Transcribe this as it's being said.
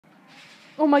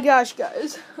Oh my gosh,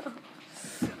 guys.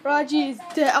 Raji is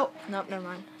dead. Oh, nope, never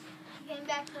mind.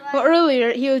 Well,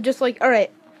 earlier, he was just like,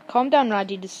 alright, calm down,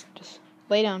 Raji. Just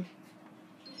lay down.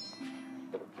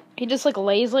 He just, like,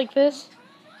 lays like this.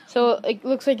 So it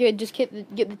looks like it just get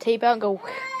the tape out and go.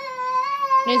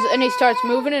 And he starts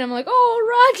moving, and I'm like,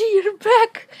 oh, Raji, you're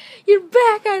back. You're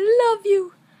back. I love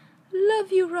you.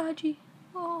 Love you, Raji.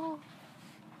 Oh,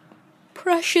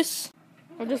 precious.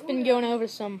 I've just been going over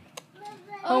some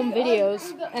home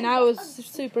videos, and I was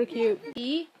super cute.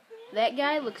 That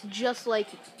guy looks just like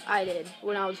I did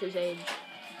when I was his age.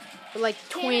 We're like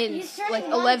twins, like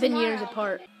 11 years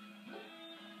apart.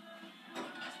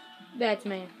 That's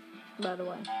me, by the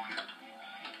way.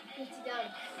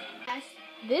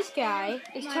 This guy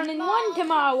is turning 1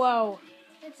 tomorrow.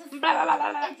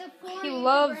 He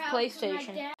loves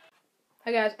PlayStation.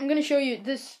 Hi guys, I'm gonna show you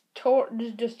this tour,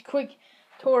 just a quick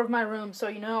tour of my room, so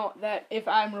you know that if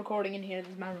I'm recording in here,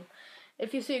 this is my room.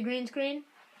 If you see a green screen,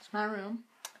 it's my room.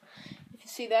 If you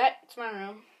see that, it's my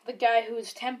room. The guy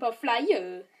who's Tempo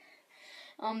Flyer.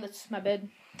 That's my bed.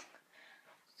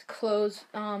 It's clothes.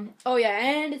 Oh yeah,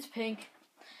 and it's pink.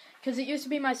 Because it used to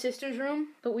be my sister's room,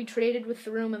 but we traded with the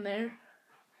room in there.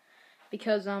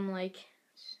 Because, like,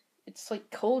 it's, like,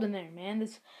 cold in there, man.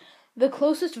 The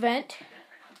closest vent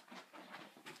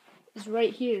is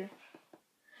right here.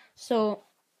 So,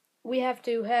 we have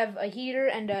to have a heater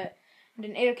and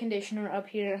an air conditioner up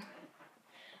here.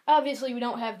 Obviously, we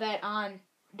don't have that on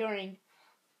during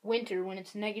winter when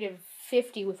it's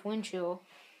 -50 with wind chill.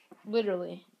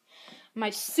 Literally.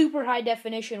 My super high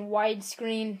definition,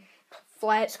 widescreen,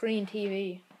 flat screen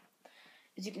TV.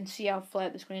 As you can see how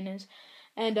flat the screen is.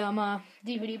 And a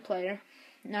DVD player.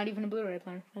 Not even a Blu-ray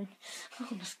player. I'm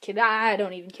just kidding. I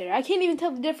don't even care. I can't even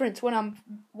tell the difference when I'm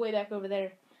way back over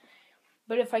there.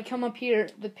 But if I come up here,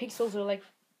 the pixels are like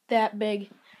that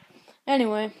big.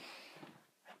 Anyway.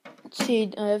 Let's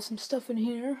see. I have some stuff in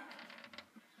here.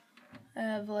 I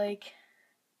have like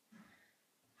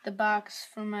the box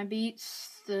for my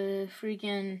Beats. The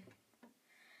freaking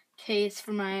case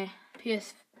for my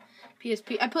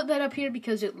PSP. I put that up here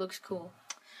because it looks cool.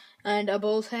 And a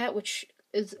Bulls hat, which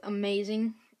is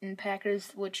amazing, and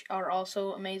Packers, which are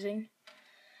also amazing,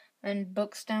 and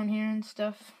books down here and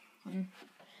stuff, and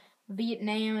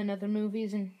Vietnam and other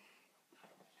movies, and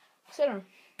etc.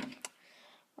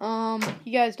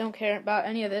 You guys don't care about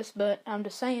any of this, but I'm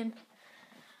just saying.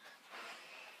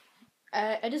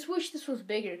 I just wish this was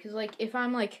bigger, because, like, if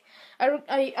I'm, like, I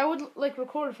would, like,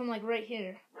 record from, like, right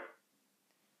here.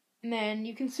 And then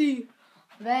you can see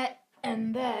that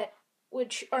and that,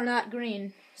 which are not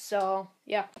green. So,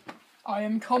 yeah. I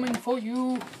am coming for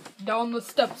you down the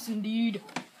steps, indeed.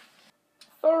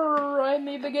 I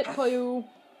may get for you.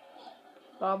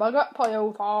 Baba got for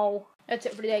you, That's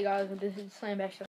it for today, guys. This is Slam Back.